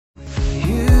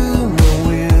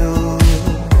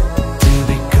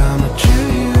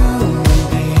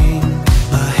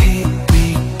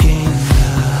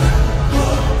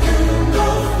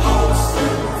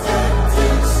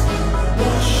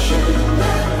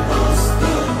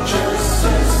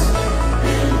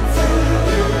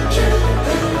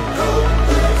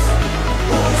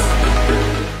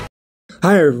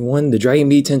everyone,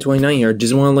 TheDragonB1029 here.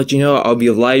 Just want to let you know I'll be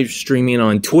live streaming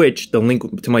on Twitch. The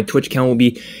link to my Twitch account will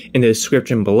be in the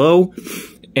description below.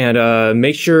 And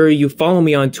make sure you follow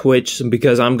me on Twitch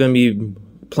because I'm going to be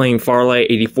playing Farlight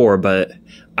 84, but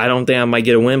I don't think I might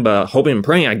get a win, but hoping and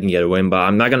praying I can get a win, but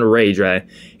I'm not going to rage or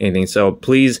anything. So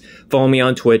please follow me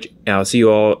on Twitch, and I'll see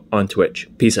you all on Twitch.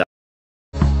 Peace out.